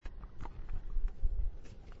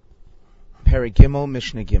Perek Gimel,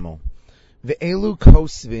 Mishnah Gimel. Ve'elu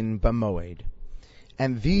kosvin b'moed.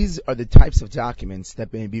 And these are the types of documents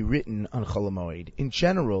that may be written on Chol HaMoed. In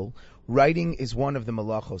general, writing is one of the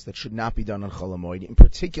malachos that should not be done on Chol HaMoed, in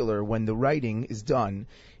particular when the writing is done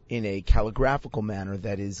in a calligraphical manner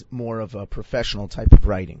that is more of a professional type of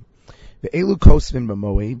writing. Ve'elu kosvin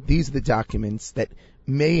b'moed, these are the documents that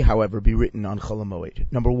may, however, be written on Chol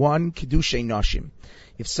HaMoed. Number one, Kiddushay Nashim.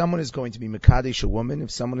 If someone is going to be Mekadesh a woman,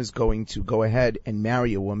 if someone is going to go ahead and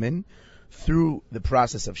marry a woman through the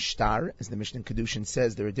process of shtar, as the Mishnah Kedushin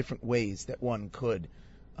says, there are different ways that one could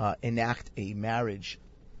enact a marriage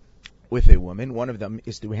with a woman. One of them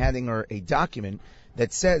is through handing her a document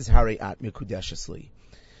that says Harei at Mekudeshesli.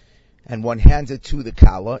 And one hands it to the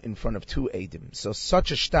Kala in front of two Eidim. So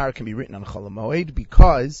such a shtar can be written on Chol HaMoed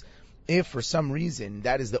because if for some reason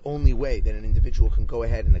that is the only way that an individual can go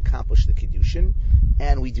ahead and accomplish the Kiddushin,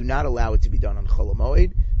 and we do not allow it to be done on Chol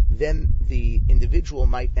HaMoed, then the individual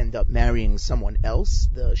might end up marrying someone else.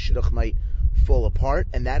 The shidduch might fall apart,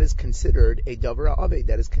 and that is considered a davar ha'aved.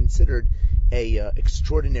 That is considered a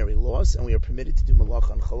extraordinary loss, and we are permitted to do malach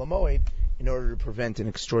on Chol HaMoed in order to prevent an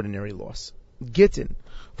extraordinary loss. Gittin.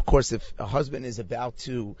 Of course, if a husband is about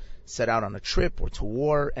to set out on a trip or to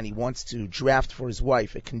war, and he wants to draft for his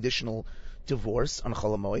wife a conditional divorce on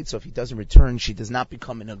Chol HaMoed, so if he doesn't return, she does not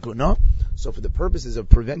become an aguna. So for the purposes of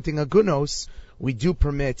preventing agunos, we do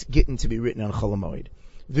permit gittin to be written on Chol HaMoed.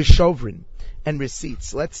 Vishovrin and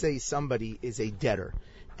receipts. Let's say somebody is a debtor,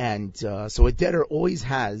 and so a debtor always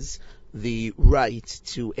has the right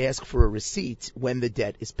to ask for a receipt when the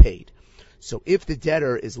debt is paid. So if the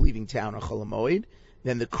debtor is leaving town on Chol HaMoed,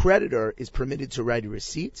 then the creditor is permitted to write a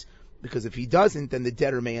receipt, because if he doesn't, then the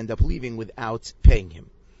debtor may end up leaving without paying him,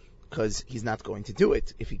 because he's not going to do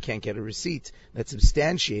it if he can't get a receipt that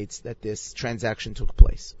substantiates that this transaction took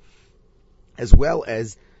place. As well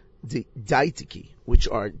as the daitiki, which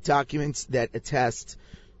are documents that attest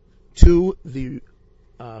to the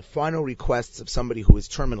final requests of somebody who is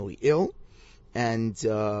terminally ill, and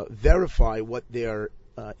verify what their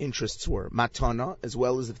interests were. Matana, as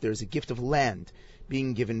well as if there's a gift of land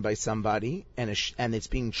being given by somebody, and it's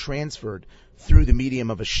being transferred through the medium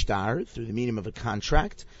of a shtar, through the medium of a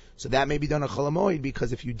contract. So that may be done on Chol HaMoed,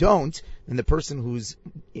 because if you don't, then the person who's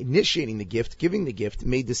initiating the gift, giving the gift,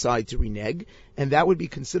 may decide to renege, and that would be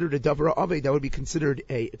considered a davar ha'aved. That would be considered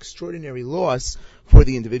a extraordinary loss for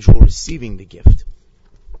the individual receiving the gift.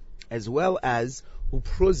 As well as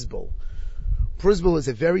upruzbul. Pruzbul is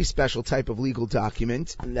a very special type of legal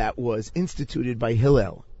document that was instituted by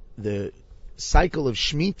Hillel. The cycle of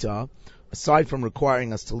Shemitah, aside from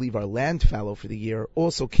requiring us to leave our land fallow for the year,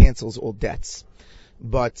 also cancels all debts.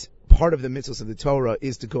 But part of the mitzvahs of the Torah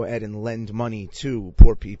is to go ahead and lend money to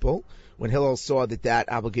poor people. When Hillel saw that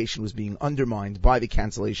that obligation was being undermined by the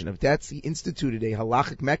cancellation of debts, he instituted a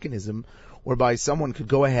halachic mechanism whereby someone could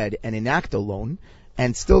go ahead and enact a loan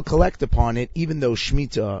and still collect upon it, even though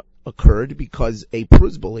Shemitah occurred, because a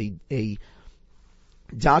pruzbul, a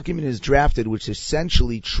document is drafted which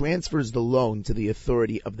essentially transfers the loan to the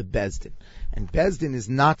authority of the Bezdin. And Bezdin is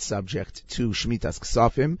not subject to Shmitas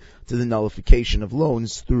Ksafim, to the nullification of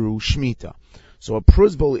loans through Shemitah. So a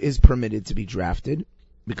pruzbul is permitted to be drafted,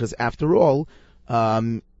 because after all,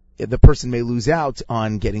 the person may lose out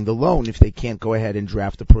on getting the loan if they can't go ahead and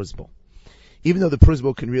draft a pruzbul. Even though the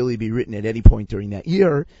pruzbul can really be written at any point during that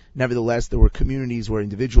year, nevertheless, there were communities where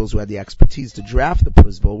individuals who had the expertise to draft the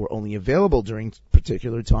pruzbul were only available during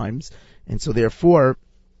particular times, and so therefore,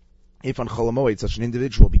 if on Chol HaMoed such an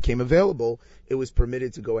individual became available, it was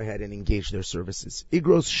permitted to go ahead and engage their services.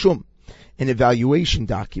 Igros Shum, an evaluation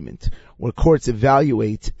document, where courts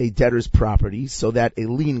evaluate a debtor's property so that a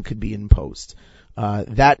lien could be imposed.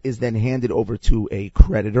 That is then handed over to a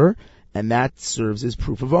creditor, and that serves as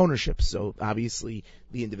proof of ownership. So obviously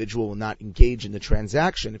the individual will not engage in the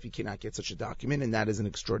transaction if he cannot get such a document, and that is an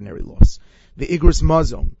extraordinary loss. The Igros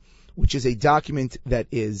Mazon, which is a document that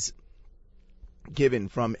is given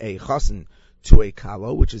from a chassan to a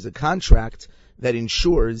kala, which is a contract that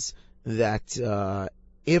ensures that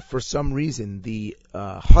if for some reason the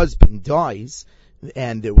husband dies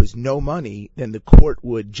and there was no money, then the court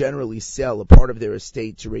would generally sell a part of their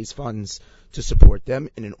estate to raise funds to support them.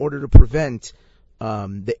 And in order to prevent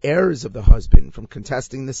the heirs of the husband from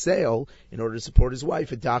contesting the sale, in order to support his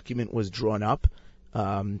wife, a document was drawn up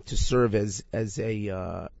to serve as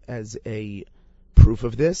a proof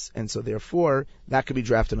of this, and so therefore that could be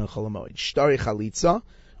drafted on Chol HaMoed. Shtari chalitza,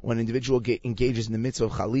 when an individual engages in the mitzvah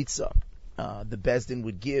of chalitza, the Bezdin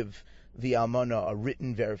would give the almana a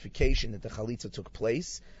written verification that the chalitza took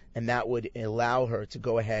place, and that would allow her to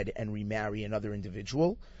go ahead and remarry another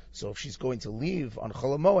individual. So if she's going to leave on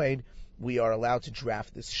Chol HaMoed, we are allowed to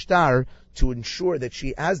draft this shtar to ensure that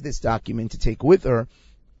she has this document to take with her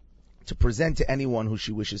to present to anyone who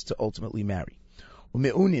she wishes to ultimately marry.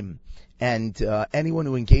 U'meunim, and anyone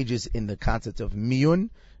who engages in the concept of miyun.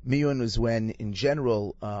 Miyun is when, in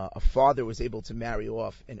general, a father was able to marry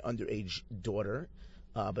off an underage daughter,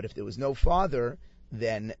 but if there was no father,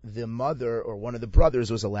 then the mother or one of the brothers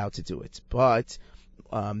was allowed to do it. But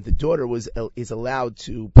the daughter is allowed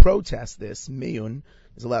to protest this. Miyun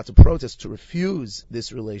is allowed to protest, to refuse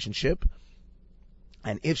this relationship.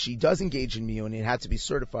 And if she does engage in miyun, it had to be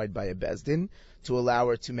certified by a bezdin to allow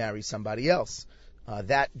her to marry somebody else.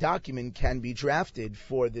 That document can be drafted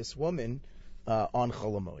for this woman on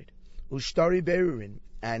Chol HaMoed. Ushtari berurin,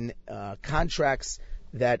 and contracts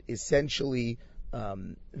that essentially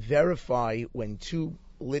verify when two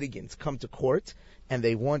litigants come to court and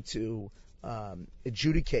they want to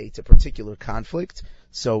adjudicate a particular conflict.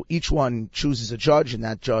 So each one chooses a judge, and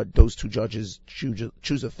those two judges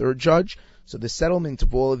choose a third judge. So the settlement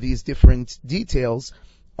of all of these different details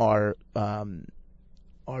are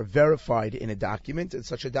verified in a document, and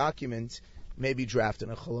such a document may be drafted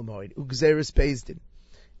on a Chol HaMoed. Ugzeris Bezdin,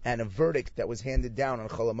 and a verdict that was handed down on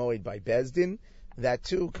Chol HaMoed by Bezdin, that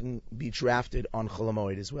too can be drafted on Chol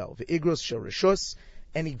HaMoed as well. Ve'igros shel reshus,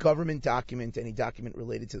 any government document, any document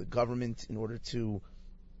related to the government in order to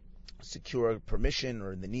secure permission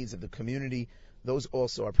or the needs of the community, those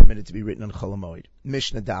also are permitted to be written on Chol HaMoed.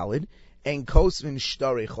 Mishnah Dalid, en kosvin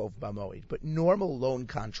shtarei chov b'moed, but normal loan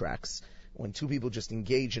contracts, when two people just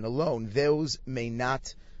engage in a loan, those may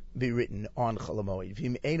not be written on Chol HaMoed.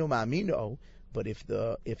 V'im eino ma'amino, but if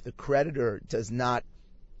the creditor does not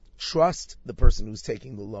trust the person who's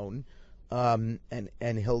taking the loan,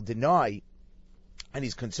 and he'll deny, and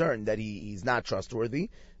he's concerned that he's not trustworthy,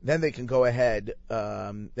 then they can go ahead.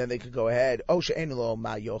 Oh, she'ein lo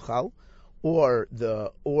ma yochal, or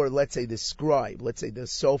let's say the scribe, let's say the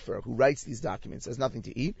sofer who writes these documents has nothing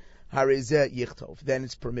to eat. Harizeh yichtov. Then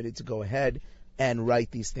it's permitted to go ahead and write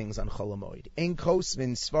these things on Chol HaMoed. Ein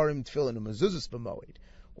kosvin svarim tefillin u'mezuzos b'moed.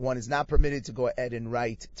 One is not permitted to go ahead and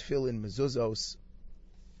write tefillin, mezuzos,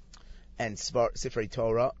 and sifrei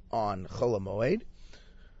Torah on Chol HaMoed.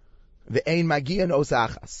 Ve'ein magia nos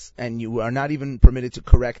achas, and you are not even permitted to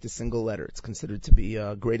correct a single letter. It's considered to be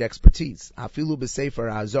great expertise. Afilu b'sefer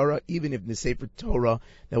ha'azara, even if the sefer Torah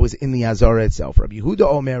that was in the Hazara itself. Rabbi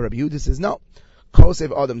Yehuda says no.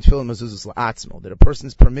 Kosev adam tefillin mezuzos la'atzmo, that a person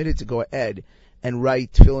is permitted to go ahead and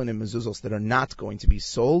write tefillin and mezuzos that are not going to be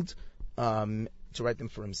sold, to write them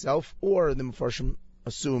for himself, or the Mefarshim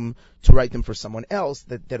assume to write them for someone else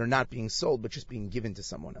that are not being sold but just being given to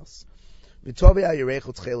someone else.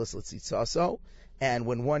 And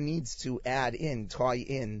when one needs to tie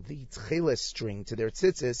in the tcheles string to their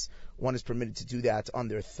tzitzis, one is permitted to do that on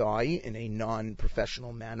their thigh in a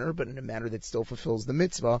non-professional manner, but in a manner that still fulfills the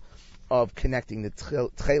mitzvah of connecting the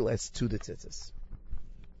tcheles to the tzitzis.